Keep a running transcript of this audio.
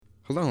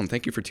Hello, and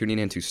thank you for tuning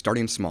in to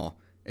Starting Small,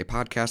 a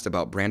podcast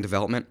about brand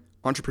development,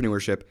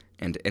 entrepreneurship,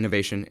 and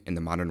innovation in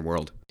the modern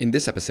world. In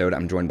this episode,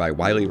 I'm joined by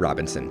Wiley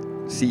Robinson,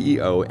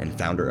 CEO and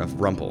founder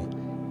of Rumple,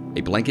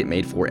 a blanket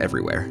made for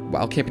everywhere.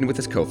 While camping with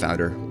his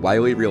co-founder,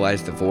 Wiley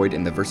realized the void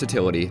in the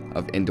versatility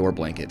of indoor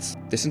blankets.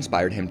 This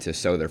inspired him to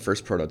sew their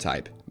first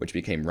prototype, which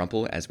became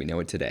Rumple as we know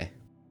it today.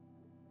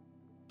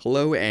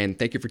 Hello, and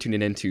thank you for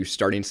tuning in to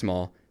Starting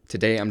Small.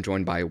 Today, I'm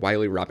joined by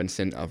Wiley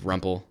Robinson of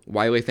Rumple.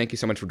 Wiley, thank you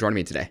so much for joining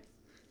me today.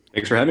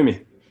 Thanks for having me.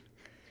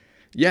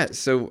 Yeah,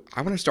 so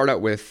I want to start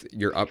out with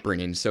your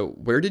upbringing. So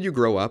where did you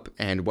grow up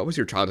and what was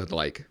your childhood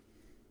like?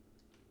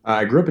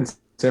 I grew up in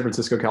San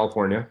Francisco,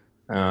 California.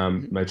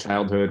 My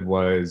childhood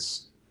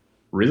was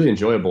really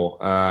enjoyable.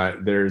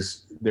 There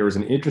was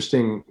an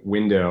interesting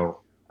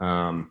window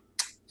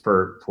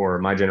for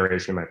my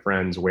generation, my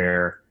friends,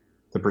 where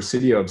the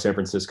Presidio of San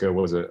Francisco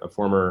was a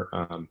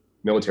former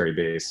military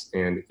base,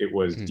 and it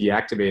was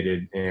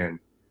deactivated and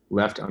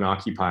left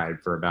unoccupied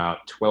for about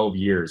 12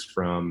 years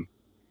from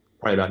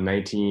probably about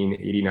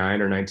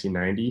 1989 or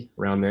 1990,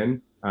 around then,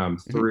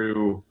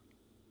 through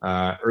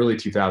early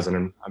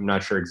 2000. I'm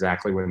not sure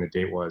exactly when the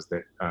date was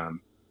that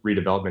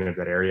redevelopment of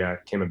that area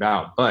came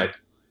about, but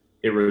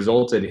it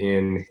resulted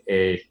in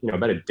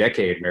about a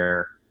decade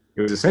where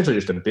it was essentially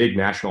just a big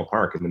national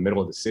park in the middle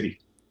of the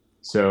city.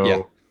 So Yeah.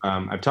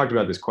 I've talked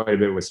about this quite a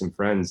bit with some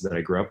friends that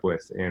I grew up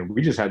with, and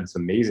we just had this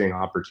amazing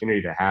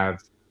opportunity to have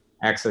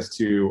access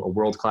to a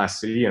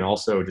world-class city and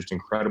also just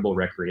incredible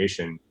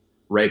recreation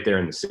right there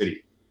in the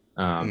city.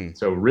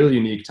 So really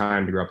unique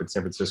time to grow up in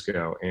San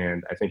Francisco.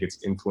 And I think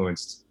it's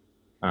influenced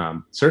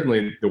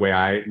certainly the way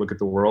I look at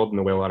the world and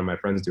the way a lot of my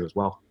friends do as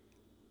well.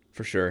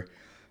 For sure.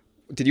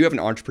 Did you have an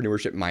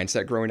entrepreneurship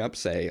mindset growing up,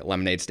 say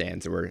lemonade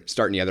stands or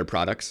starting other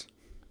products?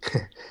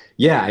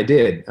 Yeah, I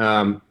did.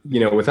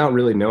 Without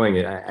really knowing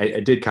it, I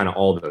did kind of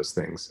all of those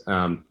things.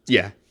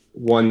 Yeah.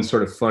 One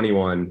sort of funny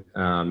one,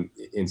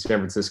 in San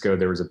Francisco,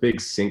 there was a big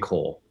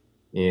sinkhole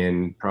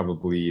in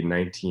probably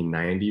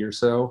 1990 or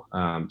so.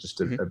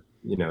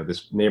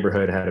 This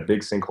neighborhood had a big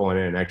sinkhole in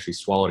it and actually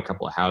swallowed a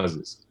couple of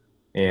houses.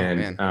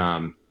 And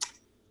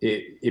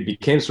it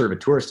became sort of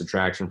a tourist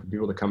attraction for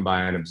people to come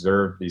by and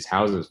observe these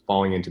houses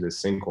falling into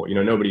this sinkhole.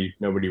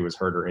 Nobody was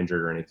hurt or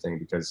injured or anything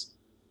because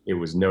it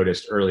was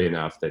noticed early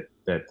enough that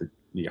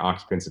the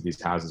occupants of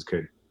these houses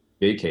could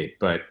vacate.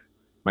 But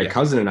my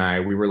cousin and I,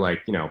 we were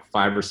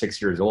 5 or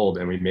 6 years old,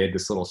 and we made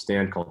this little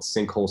stand called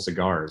Sinkhole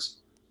Cigars.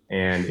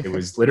 And it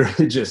was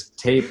literally just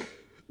tape.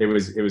 It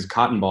was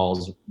cotton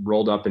balls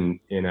rolled up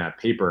in a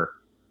paper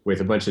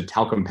with a bunch of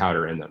talcum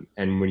powder in them.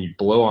 And when you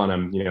blow on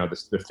them,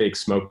 the fake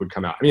smoke would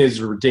come out. I mean, it's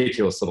a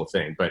ridiculous little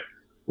thing, but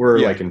we're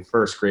in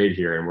first grade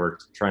here, and we're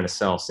trying to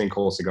sell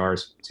Sinkhole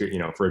Cigars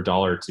for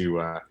 $1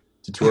 to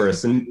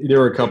tourists. And there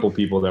were a couple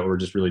people that were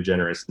just really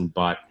generous and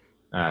bought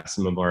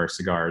some of our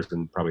cigars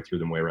and probably threw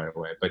them away right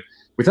away. But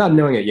without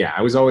knowing it, I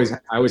always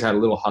had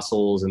little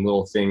hustles and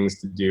little things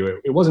to do.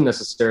 It wasn't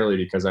necessarily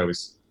because I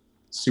was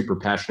super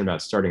passionate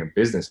about starting a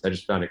business. I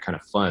just found it kind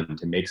of fun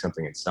to make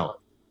something and sell it.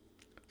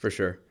 For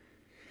sure.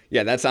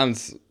 Yeah, that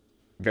sounds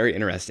very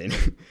interesting.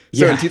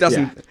 In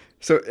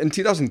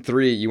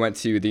 2003, you went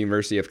to the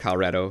University of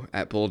Colorado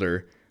at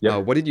Boulder.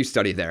 Yep. What did you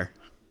study there?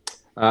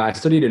 I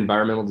studied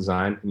environmental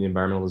design in the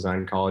Environmental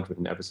Design College with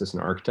an emphasis in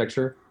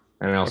architecture,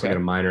 and I also got a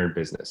minor in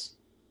business.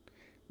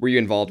 Were you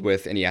involved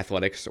with any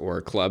athletics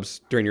or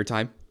clubs during your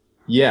time?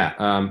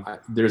 Yeah,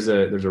 there's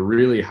a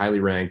really highly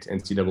ranked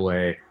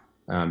NCAA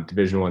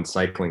Division I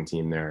cycling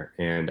team there,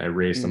 and I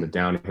raced on the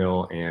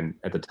downhill, and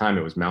at the time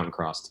it was mountain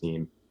cross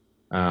team.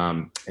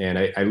 And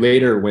I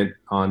later went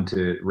on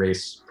to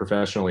race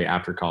professionally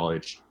after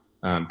college,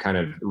 kind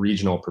of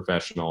regional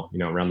professional,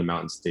 around the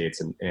mountain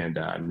states and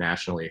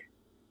nationally.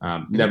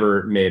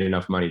 Never made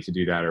enough money to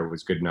do that or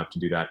was good enough to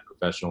do that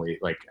professionally,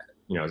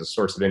 as a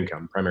source of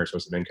income, primary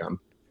source of income.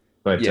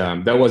 But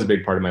that was a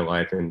big part of my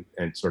life, and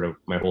sort of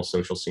my whole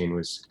social scene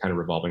was kind of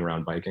revolving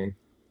around biking.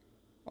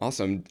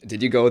 Awesome.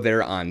 Did you go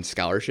there on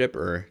scholarship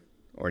or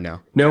no?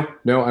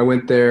 No, I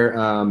went there,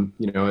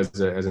 as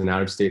an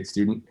out-of-state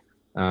student.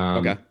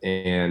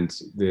 And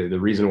the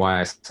reason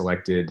why I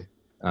selected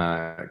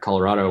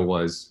Colorado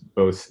was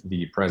both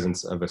the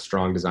presence of a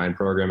strong design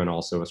program and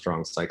also a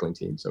strong cycling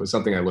team. So it was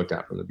something I looked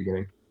at from the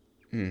beginning.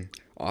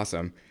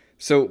 Awesome.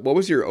 So what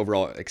was your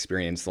overall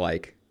experience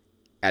like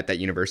at that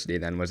university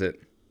then? Was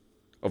it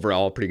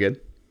overall pretty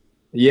good?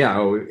 Yeah,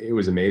 it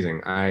was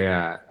amazing.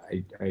 I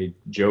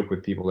joke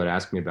with people that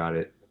ask me about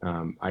it.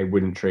 I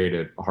wouldn't trade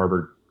a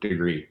Harvard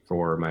degree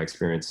for my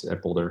experience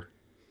at Boulder.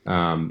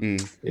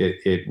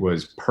 It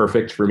was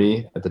perfect for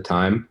me at the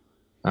time.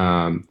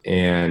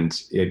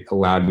 And it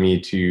allowed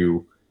me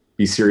to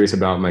be serious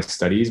about my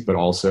studies, but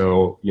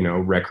also,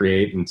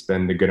 recreate and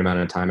spend a good amount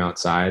of time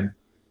outside,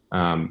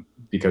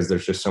 because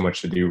there's just so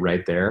much to do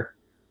right there.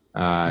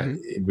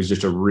 It was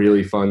just a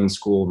really fun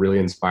school, really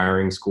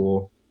inspiring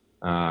school.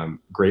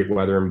 Great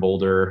weather in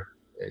Boulder.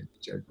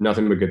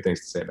 Nothing but good things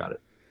to say about it.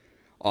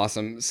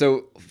 Awesome.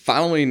 So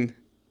following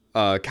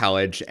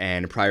college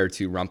and prior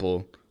to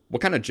Rumple,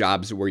 what kind of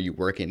jobs were you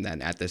working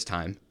then at this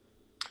time?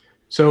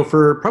 So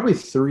for probably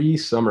 3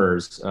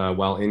 summers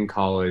while in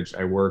college,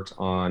 I worked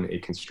on a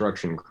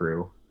construction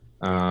crew,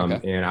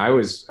 Okay. and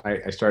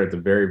I started at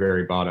the very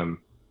very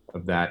bottom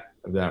of that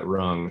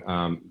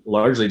rung,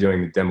 largely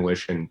doing the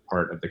demolition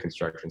part of the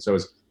construction. So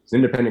it's an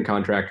independent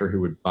contractor who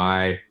would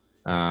buy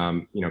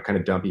kind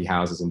of dumpy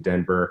houses in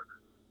Denver,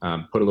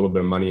 put a little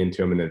bit of money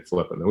into them, and then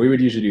flip them. And we would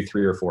usually do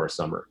 3 or 4 a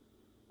summer.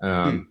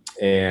 Hmm.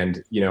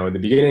 And in the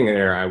beginning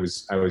there, I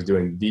was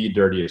doing the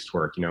dirtiest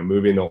work.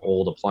 Moving the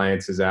old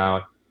appliances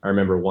out. I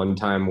remember one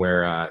time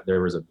where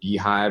there was a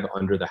beehive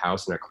under the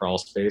house in a crawl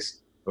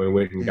space. And we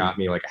went and Hmm. got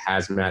me like a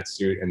hazmat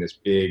suit and this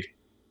big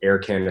air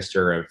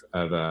canister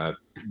of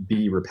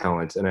bee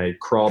repellent, and I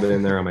crawled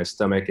in there on my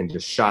stomach and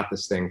just shot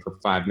this thing for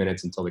 5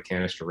 minutes until the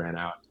canister ran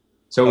out.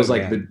 So it Oh was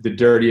like man. the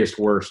dirtiest,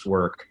 worst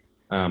work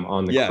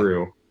on the Yeah.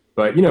 crew.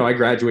 But I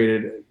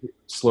graduated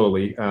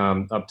slowly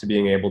up to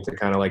being able to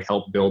kind of like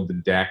help build the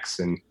decks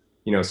and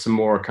some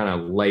more kind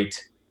of light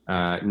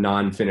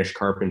non-finished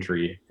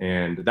carpentry,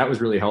 and that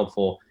was really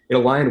helpful. It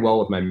aligned well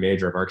with my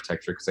major of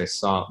architecture because I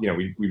saw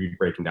we'd be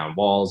breaking down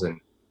walls and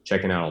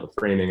checking out all the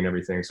framing and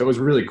everything. So it was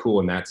really cool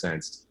in that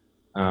sense.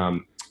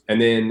 And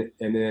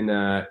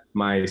then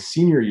my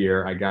senior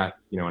year, I got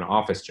an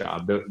office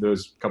job.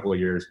 Those couple of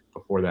years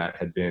before that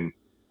had been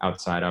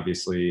outside,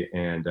 obviously,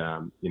 and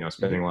Hmm.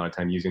 spending a lot of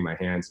time using my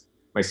hands.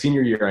 My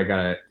senior year, I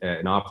got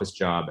an office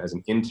job as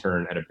an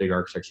intern at a big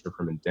architecture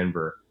firm in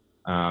Denver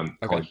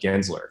Okay. called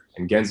Gensler,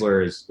 and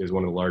Gensler is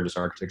one of the largest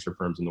architecture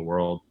firms in the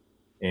world.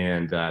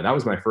 And that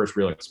was my first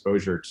real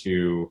exposure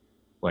to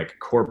like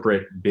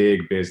corporate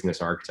big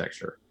business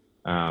architecture.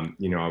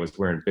 I was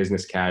wearing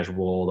business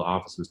casual. The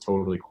office was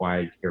totally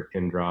quiet. You could hear a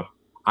pin drop.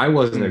 I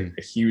wasn't Mm.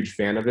 a huge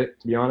fan of it,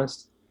 to be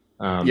honest.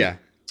 Um, Yeah.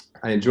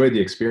 I enjoyed the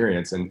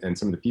experience, and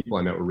some of the people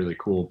I met were really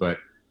cool, but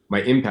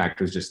my impact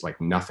was just like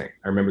nothing.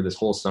 I remember this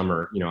whole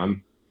summer,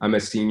 I'm a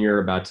senior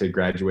about to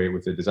graduate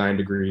with a design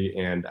degree,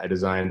 and I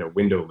designed a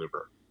window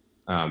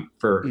louver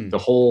for Mm. the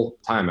whole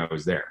time I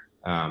was there.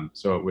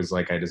 So it was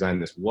like I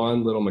designed this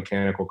one little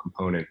mechanical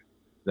component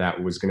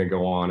that was going to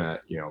go on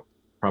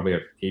probably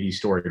a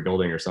 80-story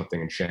building or something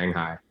in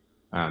Shanghai.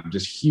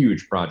 Just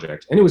huge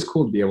project, and it was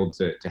cool to be able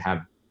to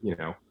have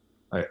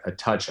a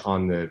touch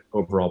on the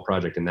overall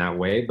project in that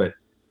way. But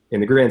in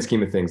the grand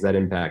scheme of things, that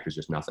impact is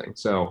just nothing.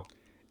 So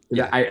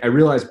Yeah. I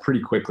realized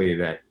pretty quickly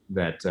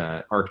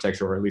that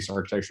architecture, or at least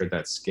architecture at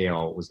that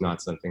scale, was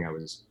not something I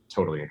was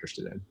totally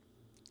interested in.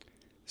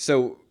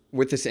 So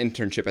with this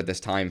internship at this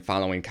time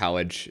following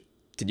college,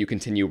 did you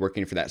continue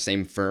working for that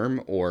same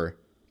firm or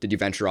did you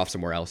venture off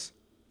somewhere else?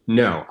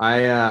 No,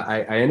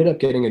 I ended up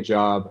getting a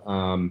job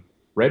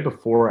right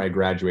before I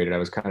graduated.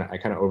 I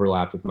kind of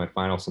overlapped with my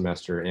final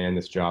semester and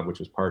this job, which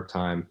was part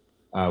time,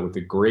 with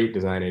a great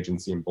design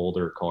agency in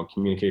Boulder called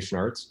Communication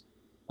Arts.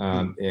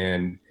 Hmm.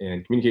 And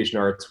Communication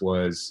Arts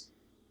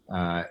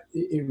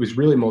it was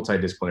really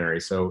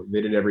multidisciplinary. So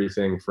they did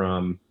everything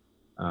from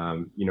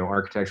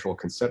architectural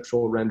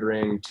conceptual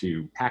rendering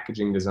to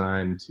packaging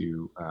design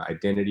to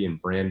identity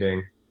and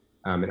branding.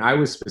 And I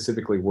was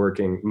specifically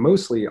working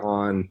mostly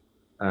on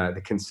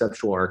the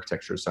conceptual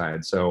architecture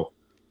side. So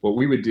what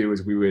we would do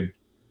is we would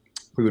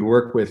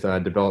work with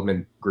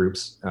development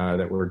groups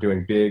that were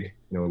doing big,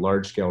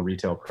 large scale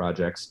retail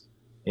projects,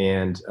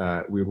 and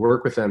we would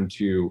work with them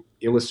to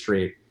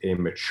illustrate a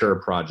mature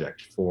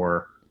project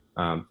for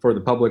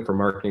the public, for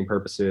marketing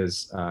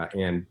purposes,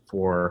 and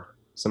for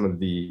some of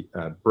the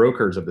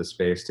brokers of the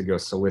space to go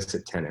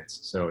solicit tenants.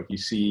 So if you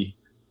see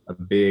a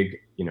big,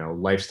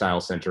 lifestyle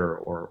center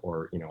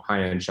or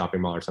high end shopping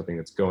mall or something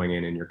that's going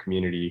in your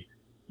community,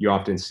 you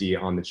often see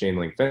on the chain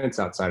link fence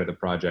outside of the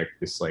project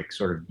this like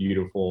sort of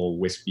beautiful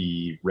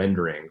wispy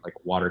rendering, like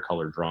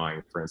watercolor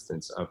drawing, for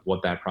instance, of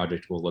what that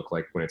project will look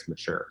like when it's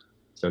mature.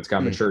 So it's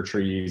got Hmm. mature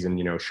trees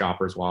and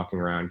shoppers walking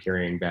around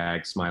carrying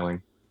bags,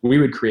 smiling. We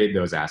would create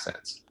those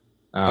assets.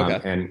 Okay.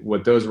 And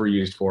what those were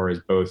used for is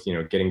both,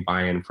 getting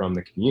buy-in from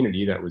the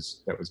community that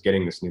was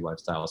getting this new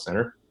lifestyle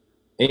center,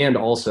 and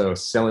also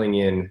selling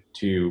in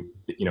to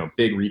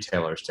big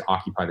retailers to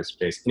occupy the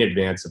space in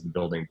advance of the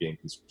building being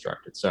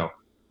constructed. So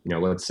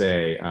let's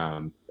say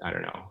I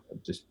don't know,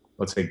 just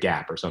let's say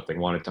Gap or something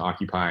wanted to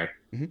occupy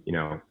Hmm.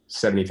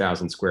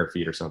 70,000 square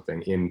feet or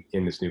something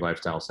in this new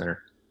lifestyle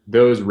center.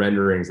 Those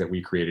renderings that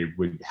we created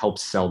would help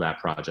sell that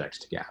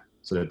project to Gap,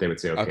 so that they would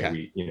say, okay,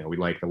 Okay. we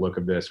like the look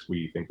of this,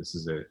 we think this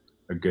is a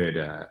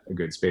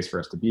good space for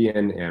us to be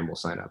in, and we'll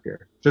sign up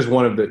here. Just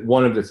one of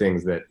the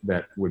things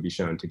that would be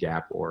shown to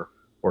Gap or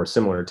a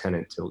similar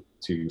tenant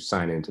to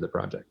sign on to the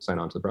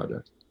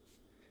project.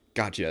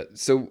 Gotcha.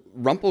 So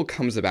Rumple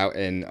comes about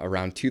in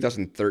around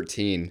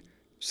 2013.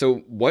 So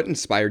what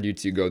inspired you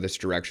to go this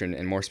direction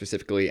and more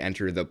specifically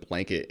enter the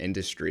blanket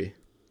industry?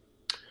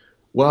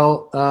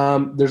 Well,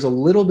 there's a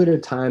little bit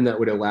of time that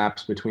would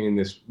elapse between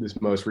this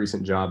most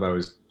recent job I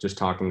was just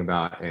talking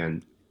about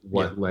and Yeah.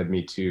 what led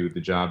me to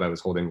the job I was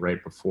holding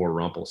right before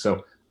Rumple.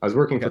 So I was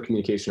working for Okay.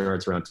 Communication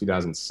Arts around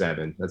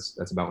 2007.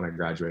 That's about when I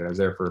graduated. I was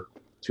there for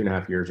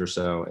 2.5 years or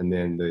so, and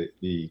then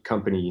the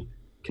company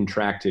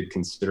contracted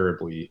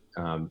considerably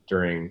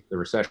during the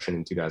recession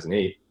in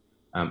 2008.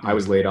 I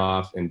was laid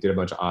off and did a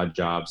bunch of odd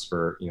jobs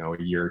for,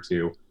 a year or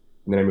two.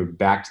 And then I moved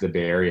back to the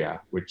Bay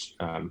Area, which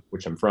I'm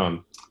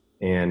from,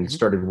 and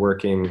started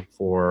working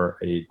for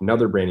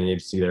another branding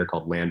agency there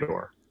called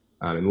Landor.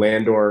 And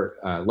Landor,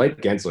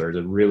 like Gensler, is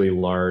a really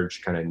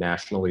large kind of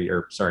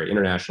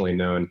internationally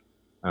known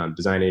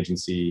design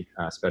agency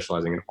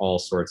specializing in all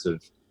sorts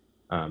of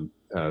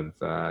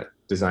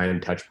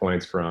design touch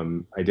points,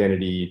 from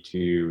identity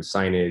to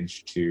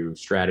signage to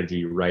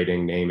strategy,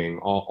 writing, naming,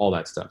 all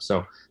that stuff.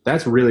 So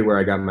that's really where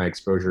I got my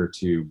exposure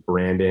to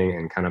branding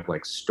and kind of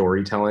like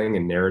storytelling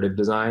and narrative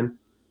design.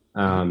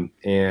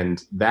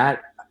 And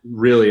that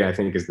really, I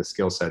think, is the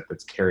skill set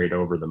that's carried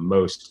over the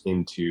most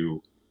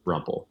into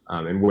Rumple,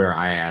 and where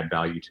I add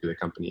value to the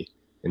company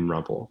in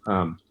Rumple.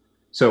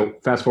 So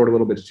fast forward a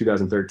little bit to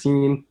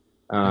 2013.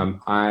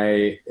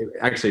 I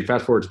actually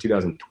fast forward to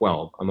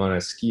 2012. I'm on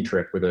a ski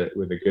trip with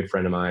a good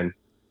friend of mine.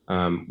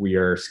 We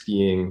are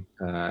skiing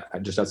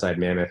just outside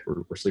Mammoth.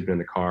 We're sleeping in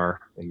the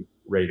car and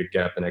ready to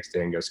get up the next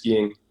day and go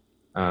skiing.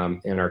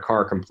 And our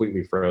car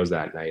completely froze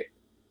that night.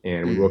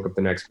 And we woke up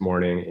the next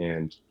morning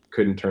and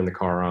couldn't turn the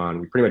car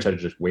on. We pretty much had to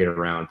just wait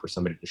around for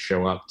somebody to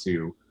show up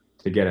to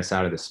get us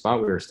out of the spot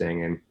we were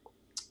staying in,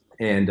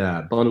 and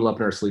bundled up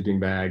in our sleeping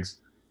bags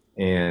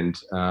and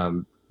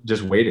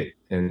just waited.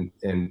 And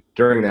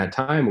during that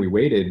time we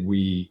waited,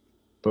 we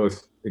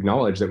both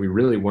acknowledged that we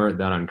really weren't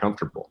that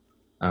uncomfortable.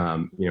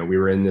 We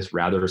were in this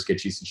rather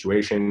sketchy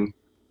situation.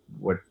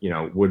 What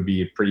would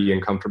be a pretty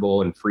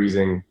uncomfortable and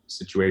freezing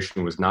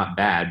situation was not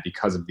bad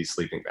because of these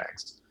sleeping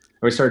bags.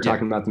 And we started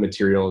talking about the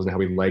materials and how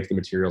we liked the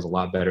materials a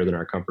lot better than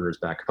our comforters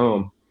back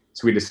home.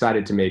 So we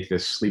decided to make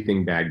this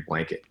sleeping bag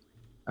blanket.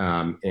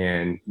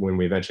 And when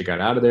we eventually got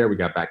out of there, we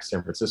got back to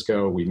San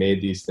Francisco. We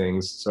made these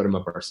things, sewed them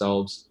up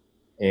ourselves.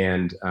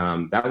 And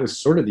that was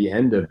sort of the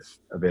end of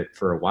it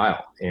for a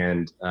while.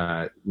 And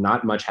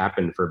not much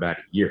happened for about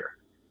a year.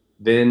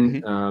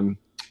 Then,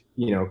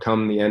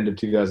 come the end of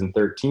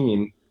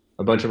 2013,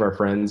 a bunch of our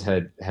friends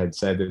had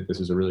said that this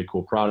was a really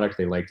cool product.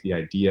 They liked the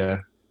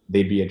idea.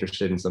 They'd be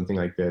interested in something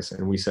like this.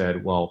 And we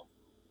said, well,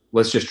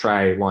 let's just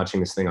try launching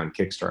this thing on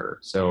Kickstarter.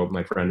 So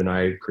my friend and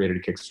I created a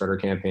Kickstarter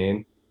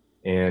campaign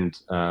and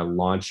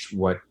launched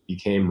what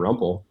became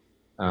Rumple,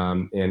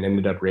 and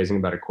ended up raising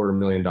about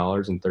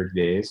 $250,000 in 30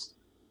 days.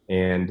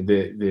 And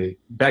the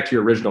back to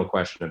your original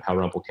question of how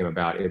Rumple came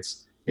about,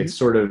 it's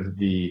sort of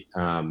the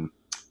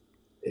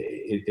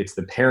it's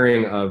the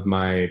pairing of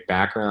my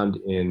background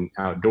in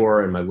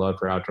outdoor and my love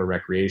for outdoor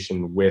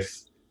recreation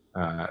with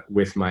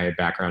my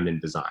background in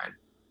design.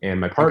 And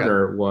my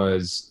partner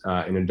was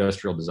an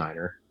industrial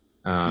designer,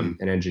 an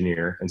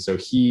engineer. And so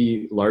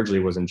he largely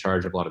was in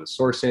charge of a lot of the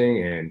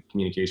sourcing and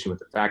communication with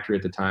the factory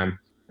at the time.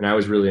 And I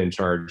was really in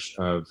charge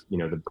of,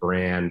 the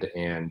brand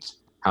and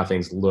how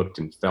things looked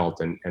and felt,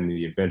 and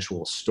the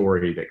eventual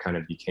story that kind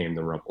of became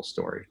the Rumple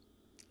story.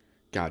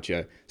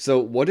 Gotcha. So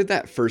what did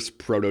that first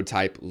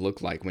prototype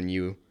look like when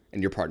you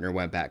and your partner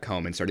went back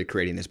home and started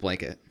creating this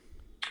blanket?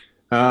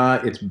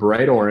 It's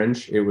bright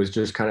orange. It was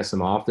just kind of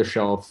some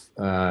off-the-shelf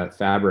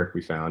fabric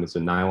we found. It's a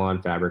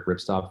nylon fabric,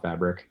 ripstop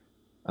fabric.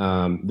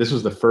 This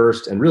was the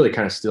first, and really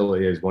kind of still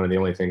is, one of the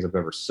only things I've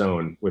ever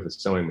sewn with a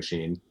sewing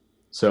machine.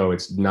 So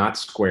it's not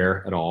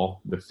square at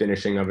all. The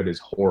finishing of it is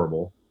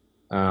horrible.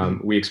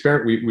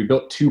 We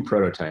built two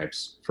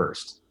prototypes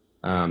first.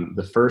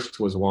 The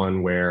first was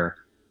one where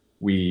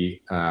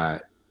we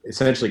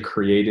essentially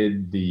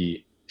created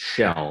the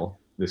shell,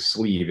 the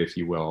sleeve, if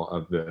you will,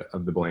 of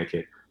the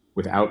blanket,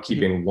 without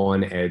keeping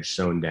one edge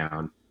sewn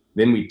down.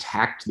 Then we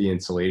tacked the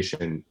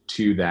insulation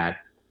to that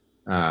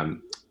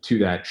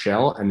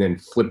shell, and then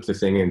flipped the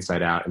thing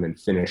inside out, and then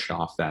finished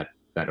off that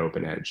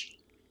open edge.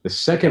 The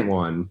second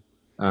one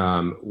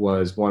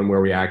was one where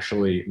we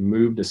actually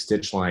moved a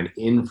stitch line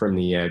in from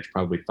the edge,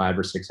 probably 5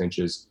 or 6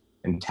 inches,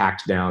 and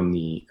tacked down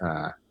the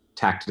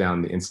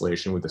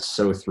insulation with a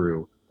sew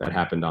through that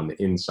happened on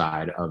the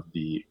inside of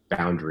the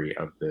boundary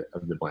of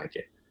the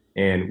blanket.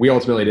 And we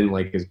ultimately didn't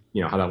like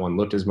how that one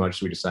looked as much,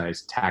 so we decided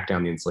to tack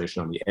down the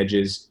insulation on the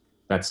edges.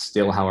 That's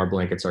still how our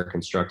blankets are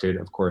constructed.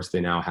 Of course, they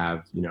now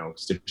have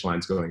stitch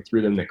lines going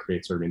through them that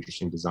create sort of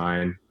interesting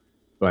design.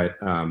 But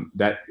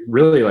that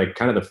really,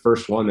 kind of the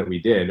first one that we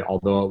did,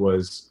 although it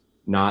was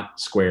not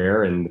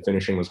square and the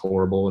finishing was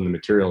horrible and the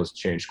material has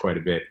changed quite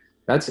a bit,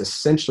 that's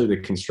essentially the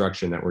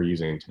construction that we're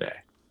using today.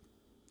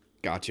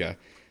 Gotcha.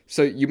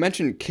 So you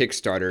mentioned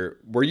Kickstarter.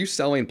 Were you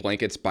selling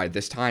blankets by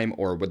this time,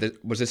 or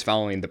was this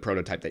following the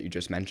prototype that you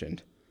just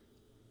mentioned?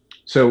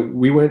 So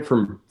we went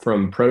from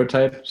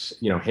prototypes,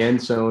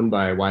 hand sewn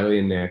by Wiley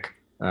and Nick,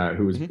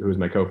 who was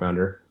my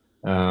co-founder,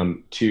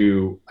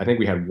 to, I think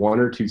we had 1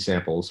 or 2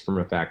 samples from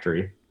a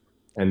factory,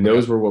 and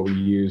those were what we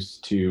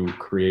used to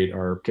create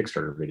our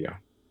Kickstarter video.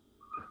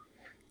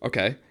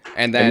 Okay.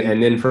 And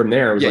then from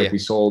there, it was we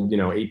sold,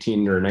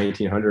 18 or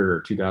 1900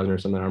 or 2000 or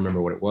something. I don't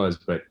remember what it was,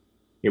 but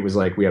it was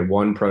like we had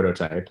 1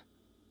 prototype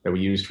that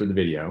we used for the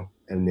video,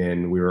 and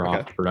then we were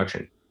off to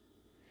production.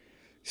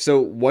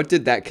 So what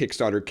did that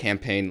Kickstarter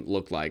campaign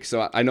look like?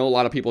 So I know a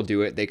lot of people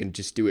do it. They can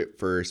just do it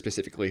for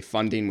specifically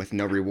funding with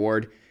no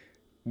reward.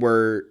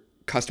 Were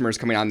customers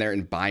coming on there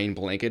and buying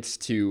blankets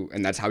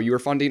and that's how you were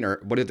funding, or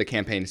what did the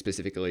campaign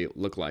specifically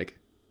look like?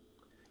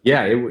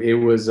 Yeah, it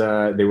was,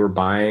 they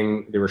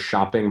were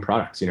shopping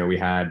products. We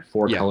had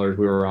four Yeah. colors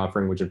we were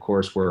offering, which of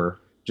course were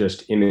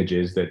just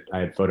images that I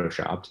had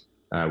Photoshopped.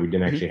 We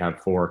didn't actually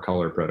have four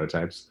color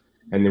prototypes.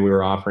 And then we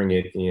were offering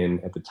it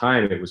at the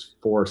time, it was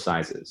four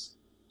sizes.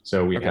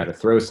 So we had a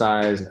throw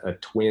size, a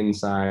twin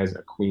size,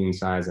 a queen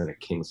size, and a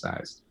king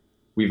size.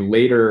 We've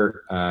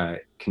later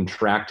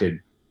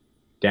contracted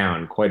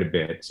down quite a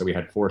bit. So we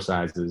had four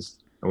sizes,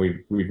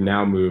 and we've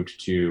now moved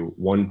to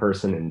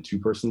 1-person and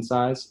 2-person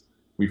size.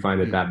 We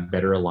find that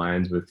better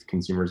aligns with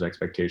consumers'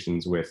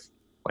 expectations with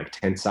like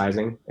tent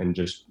sizing and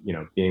just,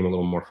 being a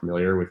little more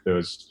familiar with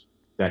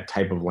that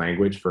type of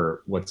language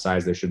for what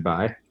size they should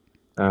buy.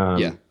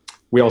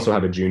 We also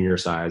have a junior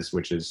size,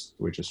 which is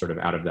sort of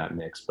out of that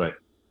mix,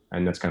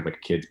 and that's kind of like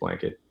a kid's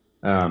blanket.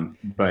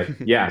 But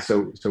yeah,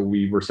 so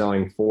we were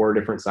selling 4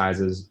 different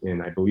sizes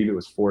in, I believe it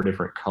was 4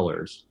 different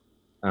colors.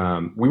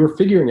 We were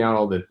figuring out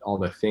all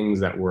the things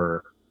that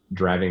were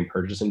driving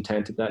purchase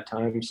intent at that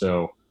time.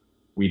 So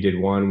we did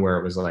one where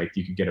it was like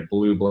you could get a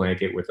blue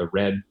blanket with a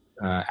red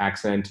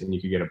accent, and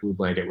you could get a blue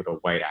blanket with a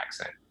white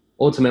accent.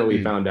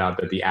 Ultimately, found out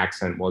that the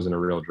accent wasn't a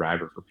real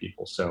driver for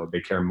people, so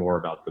they care more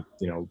about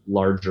the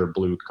larger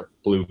blue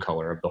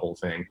color of the whole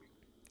thing.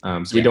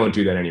 So we don't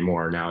do that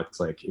anymore. Now it's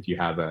like if you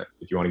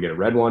want to get a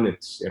red one,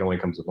 it only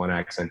comes with 1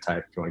 accent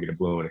type. If you want to get a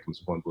blue one, it comes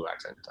with 1 blue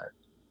accent type.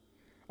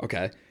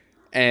 Okay.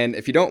 And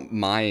if you don't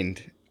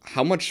mind,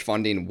 how much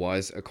funding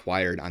was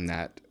acquired on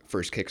that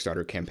first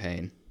Kickstarter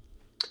campaign?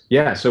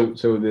 Yeah, so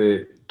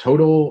the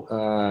total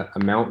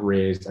amount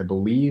raised, I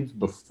believe,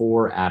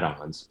 before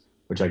add-ons,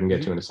 which I can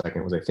get to in a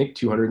second, was I think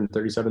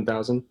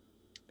 $237,000.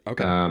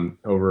 Okay.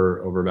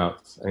 Over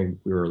about, I think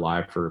we were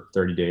live for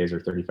 30 days or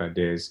 35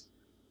 days.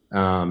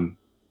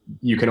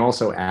 You can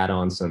also add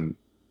on some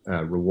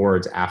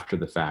rewards after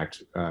the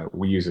fact.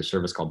 We use a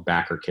service called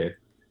Backer Kit.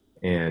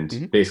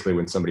 And basically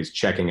when somebody's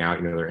checking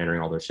out, they're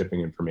entering all their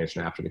shipping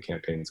information after the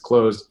campaign is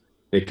closed.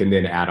 They can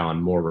then add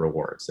on more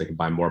rewards. They can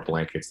buy more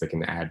blankets. They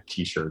can add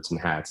t-shirts and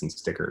hats and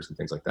stickers and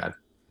things like that.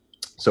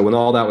 So when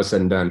all that was said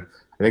and done,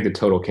 I think the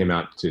total came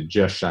out to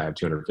just shy of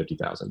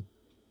 250,000.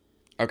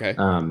 Okay.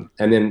 And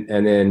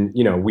then,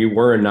 we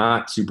were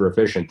not super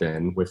efficient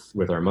then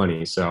with our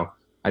money. So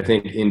I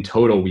think in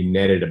total we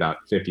netted about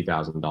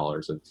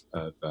 $50,000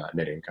 of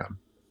net income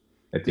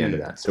at the end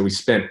of that. So we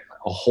spent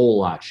a whole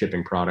lot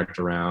shipping product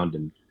around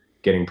and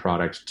getting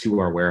product to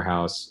our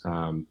warehouse,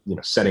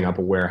 setting up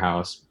a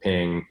warehouse,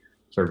 paying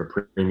sort of a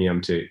premium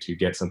to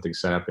get something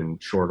set up in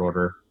short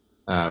order.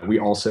 We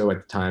also at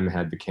the time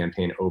had the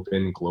campaign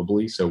open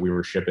globally. So we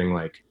were shipping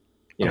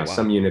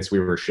some units we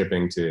were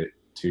shipping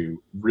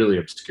to really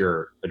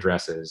obscure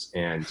addresses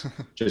and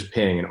just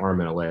paying an arm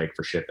and a leg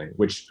for shipping,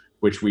 which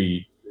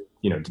we,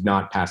 did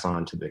not pass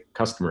on to the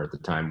customer at the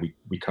time.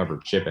 We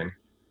covered shipping.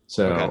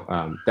 So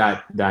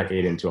that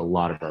ate into a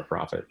lot of our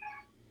profit.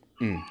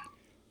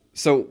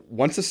 So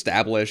once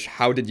established,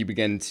 how did you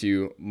begin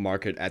to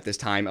market at this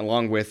time,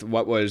 along with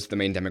what was the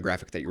main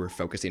demographic that you were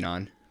focusing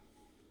on?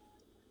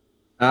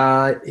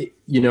 Well,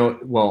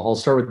 I'll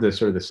start with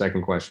the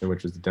second question,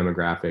 which was the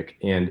demographic,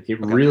 and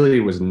it really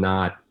was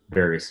not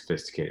very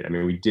sophisticated. I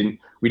mean,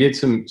 we did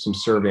some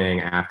surveying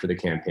after the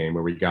campaign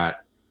where we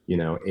got,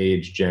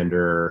 age,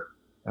 gender,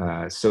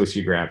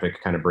 sociographic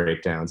kind of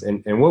breakdowns.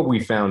 And what we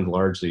found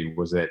largely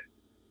was that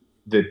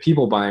the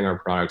people buying our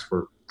products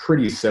were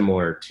pretty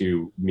similar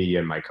to me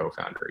and my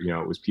co-founder.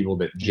 It was people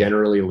that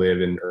generally live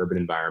in urban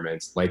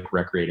environments, like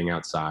recreating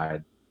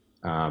outside,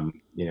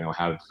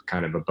 have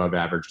kind of above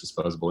average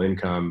disposable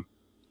income.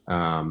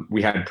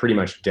 We had pretty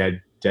much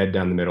dead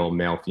down the middle,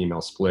 male,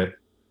 female split,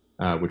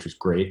 which was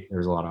great. There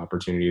was a lot of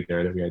opportunity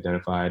there that we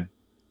identified.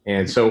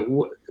 And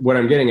so what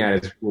I'm getting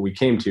at is what we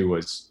came to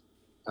was,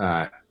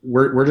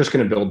 we're just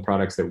going to build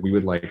products that we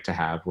would like to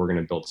have. We're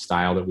going to build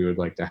style that we would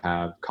like to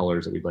have,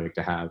 colors that we'd like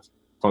to have,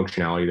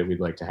 functionality that we'd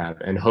like to have,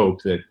 and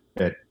hope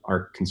that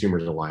our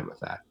consumers align with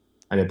that.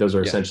 And that those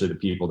are essentially the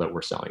people that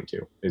we're selling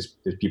to is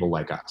people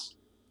like us.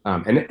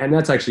 And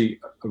that's actually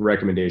a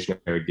recommendation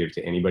I would give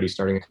to anybody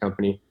starting a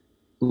company.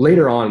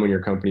 Later on, when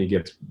your company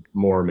gets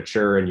more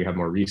mature and you have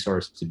more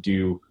resources to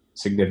do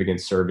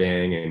significant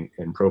surveying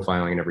and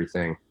profiling and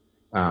everything,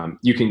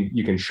 you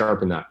can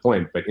sharpen that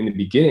point. But in the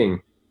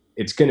beginning,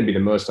 it's going to be the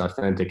most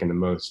authentic and the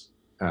most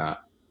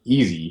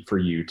easy for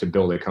you to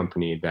build a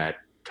company that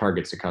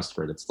targets a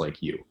customer that's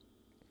like you.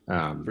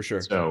 For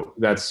sure. So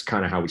that's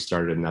kind of how we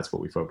started, and that's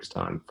what we focused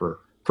on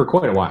for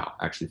quite a while,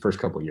 actually, first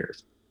couple of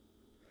years.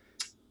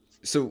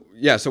 So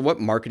what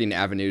marketing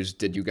avenues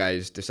did you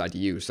guys decide to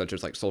use, such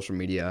as like social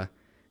media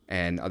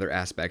and other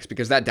aspects?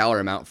 Because that dollar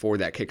amount for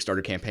that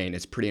Kickstarter campaign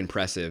is pretty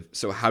impressive.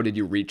 So how did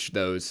you reach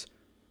those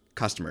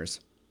customers?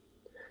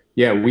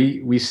 Yeah,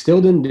 we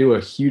still didn't do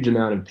a huge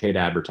amount of paid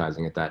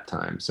advertising at that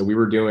time. So we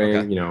were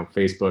doing,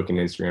 Facebook and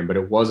Instagram, but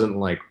it wasn't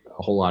like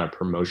a whole lot of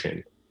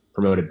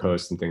promoted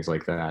posts and things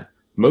like that.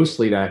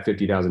 Mostly that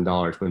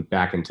 $50,000 went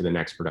back into the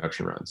next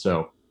production run.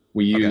 So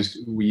we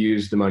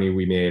used the money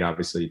we made,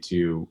 obviously,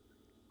 to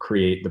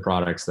create the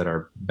products that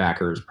our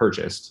backers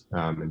purchased,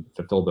 and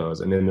fulfill those.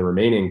 And then the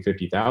remaining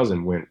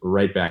 50,000 went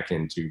right back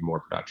into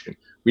more production.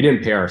 We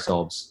didn't pay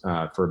ourselves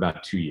for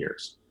about 2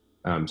 years.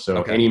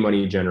 So any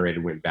money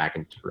generated went back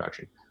into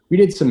production. We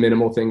did some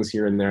minimal things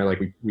here and there.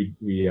 Like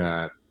we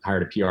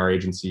hired a PR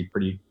agency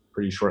pretty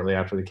shortly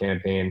after the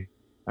campaign,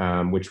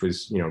 which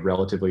was,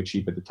 relatively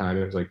cheap at the time.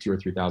 It was like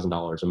 $2,000 or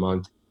 $3,000 a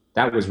month.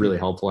 That was really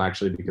helpful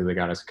actually, because they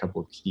got us a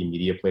couple of key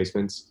media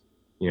placements.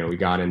 We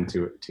got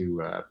into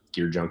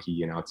Gear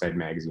Junkie and Outside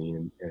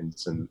Magazine and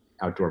some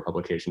outdoor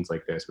publications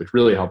like this, which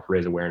really helped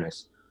raise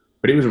awareness.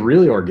 But it was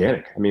really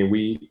organic. I mean,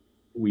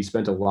 we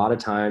spent a lot of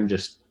time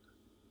just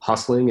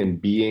hustling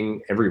and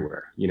being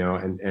everywhere,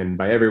 and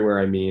by everywhere,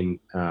 I mean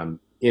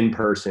in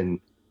person.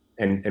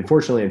 And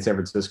fortunately in San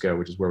Francisco,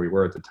 which is where we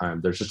were at the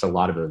time, there's just a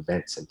lot of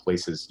events and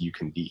places you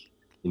can be.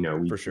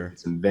 We For sure. did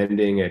some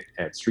vending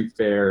at street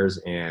fairs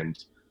and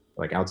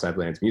like Outside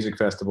Lands Music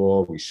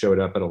Festival. We showed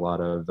up at a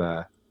lot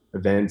of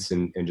events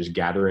and just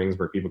gatherings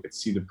where people could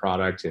see the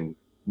product and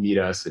meet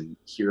us and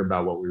hear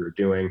about what we were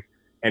doing.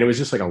 And it was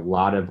just like a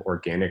lot of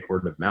organic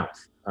word of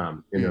mouth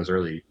in those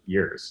early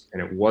years.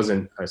 And it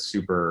wasn't a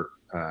super,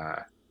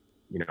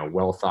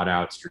 well thought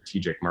out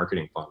strategic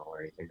marketing funnel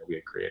or anything that we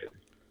had created.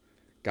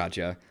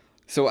 Gotcha.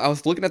 So I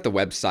was looking at the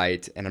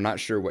website, and I'm not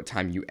sure what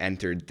time you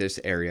entered this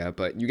area,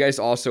 but you guys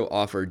also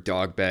offer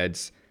dog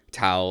beds,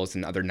 towels,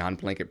 and other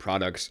non-blanket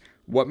products.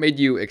 What made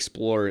you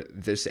explore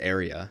this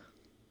area?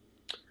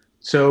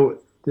 So,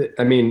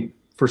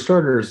 for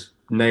starters,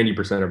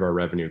 90% of our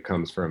revenue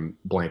comes from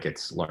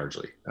blankets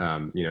largely.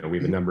 We have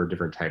a number of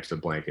different types of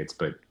blankets,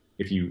 but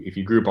if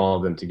you group all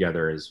of them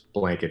together as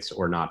blankets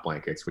or not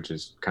blankets, which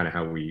is kind of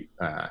how we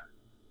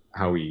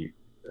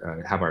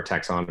have our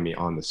taxonomy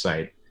on the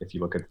site. If you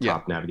look at the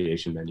top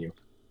navigation menu,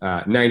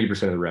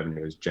 90% of the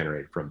revenue is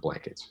generated from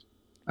blankets.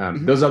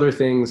 Those other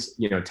things,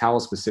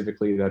 towels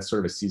specifically, that's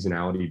sort of a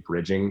seasonality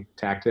bridging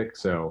tactic.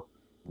 So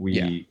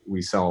we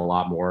sell a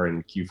lot more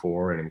in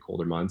Q4 and in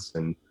colder months,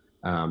 and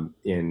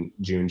in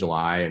June,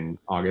 July, and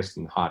August,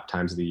 and hot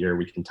times of the year,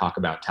 we can talk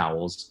about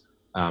towels.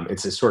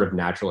 It's a sort of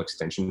natural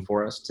extension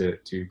for us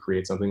to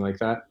create something like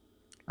that.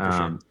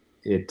 Sure.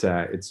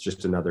 It's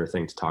just another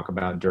thing to talk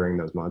about during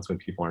those months when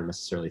people aren't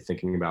necessarily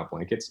thinking about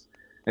blankets.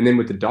 And then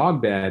with the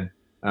dog bed,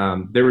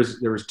 there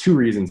was two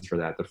reasons for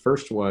that. The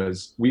first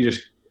was we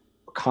just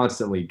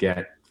constantly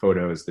get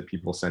photos that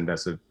people send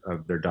us of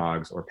their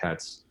dogs or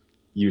pets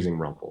using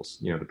Rumples.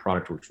 The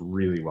product works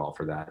really well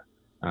for that.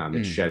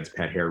 It sheds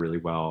pet hair really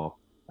well.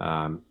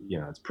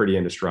 It's pretty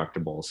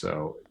indestructible,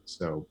 so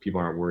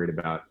people aren't worried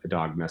about a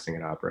dog messing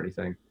it up or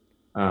anything.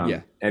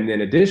 And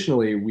then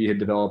additionally, we had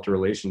developed a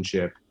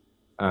relationship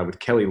with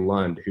Kelly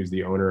Lund, who's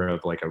the owner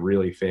of like a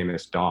really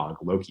famous dog,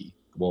 Loki,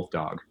 the wolf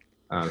dog,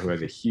 who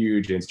has a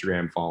huge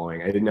Instagram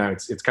following. I didn't know,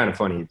 it's kind of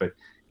funny, but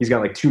he's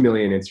got like 2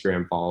 million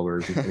Instagram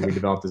followers, and we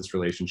developed this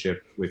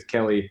relationship with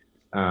Kelly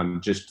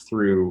just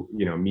through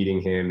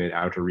meeting him at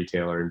Outdoor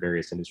Retailer and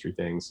various industry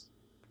things.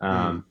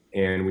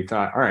 And we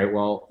thought, all right,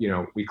 well,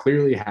 we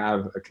clearly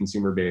have a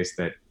consumer base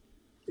that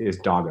is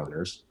dog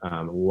owners.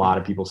 A lot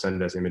of people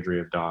send us imagery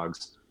of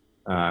dogs.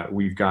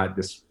 We've got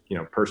this,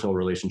 personal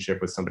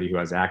relationship with somebody who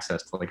has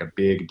access to like a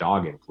big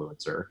dog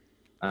influencer.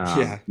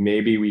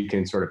 Maybe we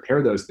can sort of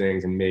pair those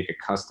things and make a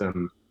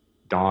custom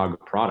dog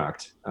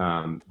product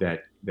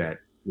that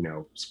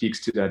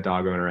speaks to that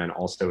dog owner and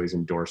also is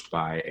endorsed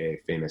by a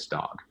famous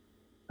dog.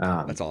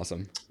 That's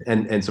awesome.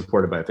 And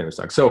supported by a famous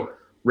dog. So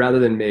rather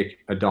than make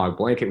a dog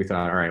blanket, we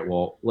thought, all right,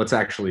 well, let's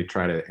actually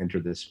try to enter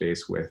this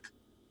space with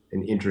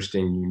an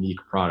interesting,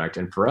 unique product.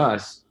 And for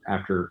us,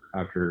 after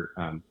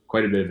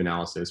quite a bit of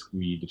analysis,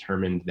 we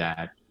determined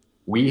that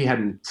we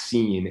hadn't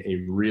seen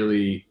a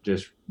really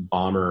just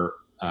bomber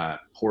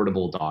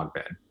portable dog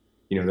bed.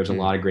 There's a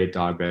lot of great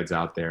dog beds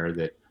out there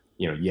that,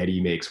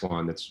 Yeti makes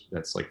one that's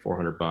like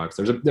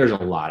 $400. There's a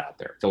lot out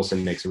there.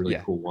 Filson makes a really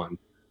cool one.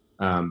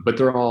 But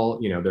they're all,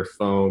 they're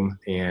foam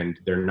and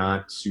they're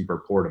not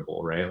super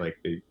portable, right? Like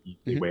they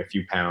weigh a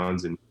few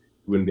pounds and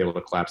you wouldn't be able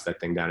to collapse that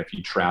thing down. If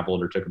you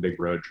traveled or took a big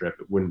road trip,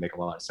 it wouldn't make a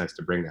lot of sense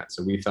to bring that.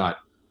 So we thought,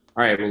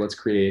 all right, well, let's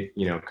create,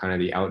 kind of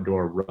the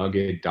outdoor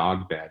rugged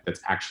dog bed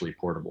that's actually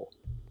portable.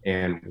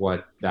 And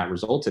what that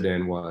resulted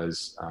in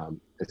was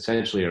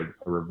essentially a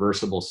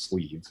reversible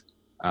sleeve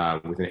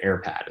with an air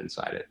pad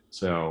inside it.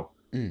 So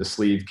the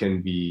sleeve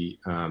can be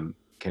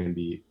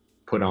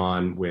put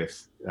on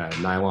with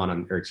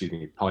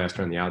polyester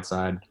on the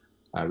outside,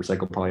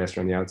 recycled polyester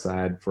on the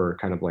outside for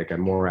kind of like a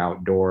more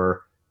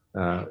outdoor,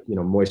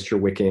 moisture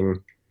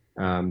wicking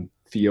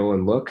feel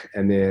and look.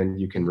 And then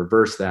you can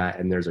reverse that,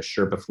 and there's a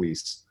Sherpa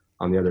fleece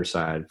on the other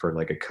side for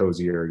like a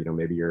cozier,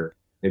 maybe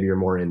you're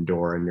more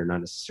indoor and you're not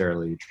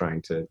necessarily trying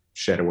to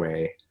shed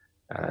away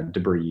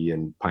debris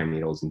and pine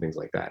needles and things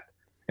like that.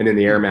 And then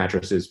the air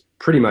mattress is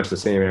pretty much the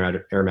same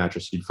air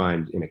mattress you'd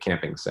find in a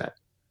camping set.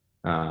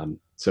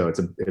 So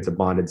it's a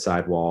bonded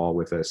sidewall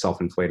with a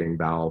self-inflating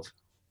valve,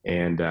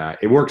 and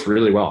it works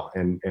really well.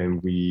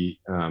 And we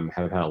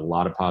have had a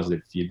lot of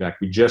positive feedback.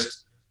 We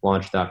just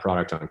launched that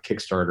product on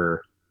Kickstarter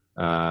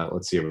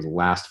let's see, it was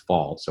last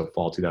fall, so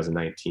fall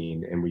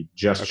 2019, and we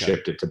just Okay.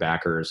 shipped it to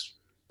backers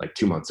like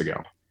 2 months ago.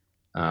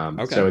 So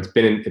Okay. it's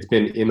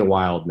been in the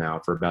wild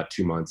now for about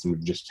 2 months, and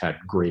we've just had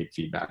great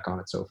feedback on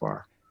it so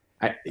far.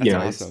 That's It's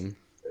awesome.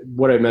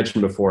 what I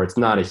mentioned before. It's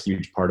not a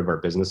huge part of our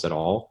business at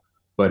all,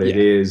 but Yeah,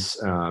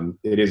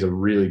 it is a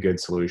really good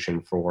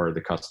solution for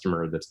the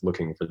customer that's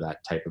looking for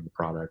that type of a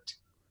product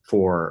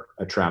for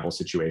a travel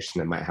situation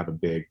that might have a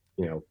big,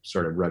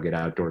 sort of rugged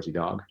outdoorsy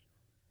dog.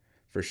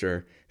 for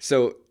sure.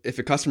 So if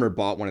a customer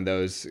bought one of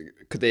those,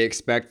 could they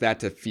expect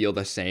that to feel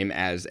the same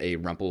as a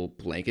Rumple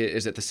blanket?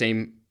 Is it the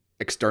same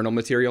external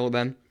material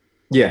then?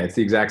 Yeah, it's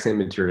the exact same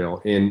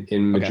material. In Okay.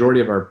 majority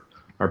of our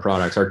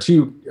products, our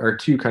two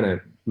kind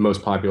of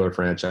most popular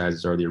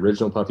franchises are the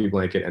original Puffy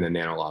blanket and the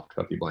Nanoloft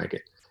Puffy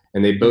blanket,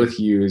 and they Mhm. both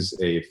use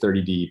a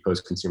 30D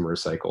post-consumer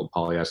recycled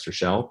polyester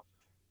shell.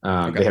 They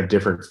Okay. have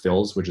different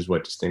fills, which is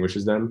what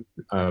distinguishes them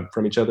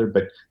from each other,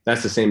 but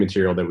that's the same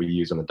material that we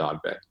use on the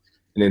dog bed.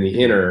 And then the Mhm.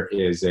 inner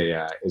is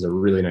a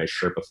really nice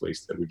Sherpa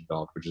fleece that we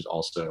developed, which is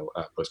also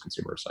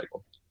post-consumer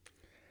recycled.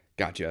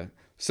 Gotcha.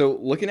 So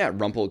looking at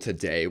Rumple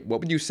today, what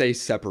would you say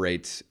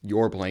separates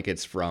your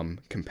blankets from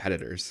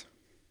competitors?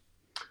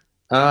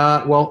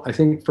 Well, I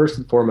think first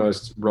and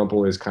foremost,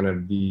 Rumple is kind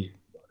of the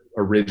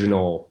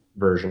original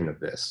version of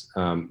this.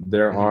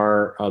 There Mhm.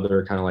 are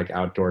other kind of like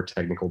outdoor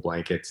technical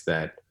blankets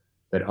that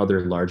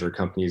other larger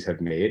companies have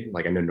made.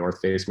 Like I know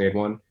North Face made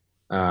one,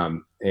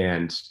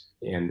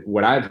 and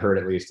what I've heard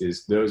at least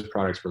is those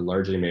products were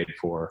largely made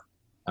for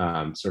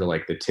sort of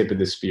like the tip of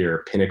the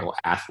spear pinnacle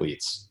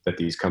athletes that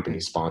these Mm.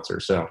 companies sponsor.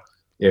 So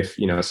if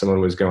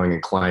someone was going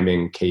and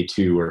climbing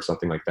K2 or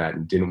something like that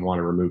and didn't want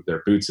to remove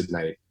their boots at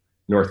night,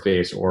 North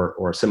Face or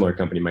a similar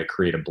company might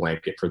create a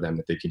blanket for them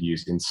that they could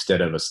use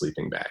instead of a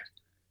sleeping bag,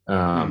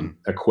 Mm.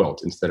 a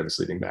quilt instead of a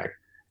sleeping bag.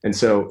 And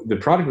so the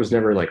product was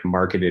never like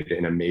marketed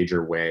in a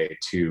major way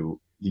to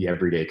the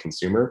everyday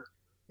consumer.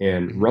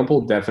 And Mhm.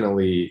 Rumple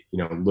definitely,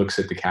 looks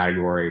at the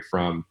category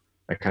from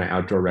a kind of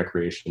outdoor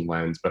recreation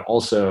lens, but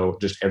also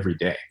just every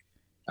day.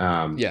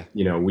 Yeah.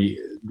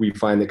 We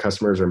find that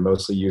customers are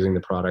mostly using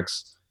the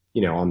products,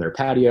 on their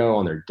patio,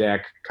 on their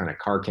deck, kind of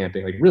car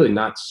camping, like really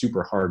not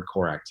super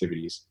hardcore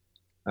activities.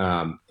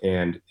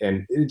 And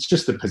it's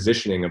just the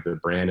positioning of the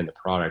brand and the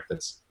product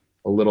that's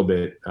a little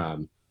bit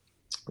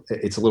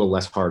it's a little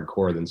less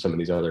hardcore than some of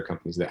these other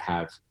companies that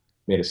have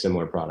made a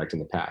similar product in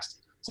the past.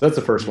 So that's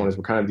the first one, Mm. is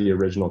we're kind of the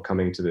original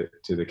coming to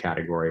the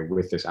category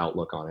with this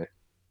outlook on it.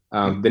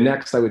 Mm. The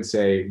next, I would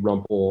say,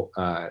 Rumple.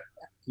 I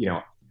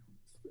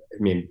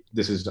mean,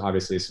 this is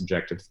obviously a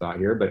subjective thought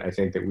here, but I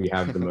think that we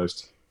have the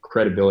most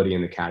credibility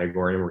in the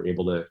category, and we're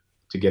able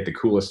to get the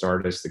coolest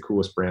artists, the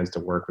coolest brands to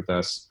work with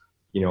us.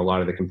 A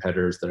lot of the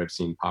competitors that I've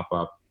seen pop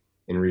up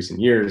in recent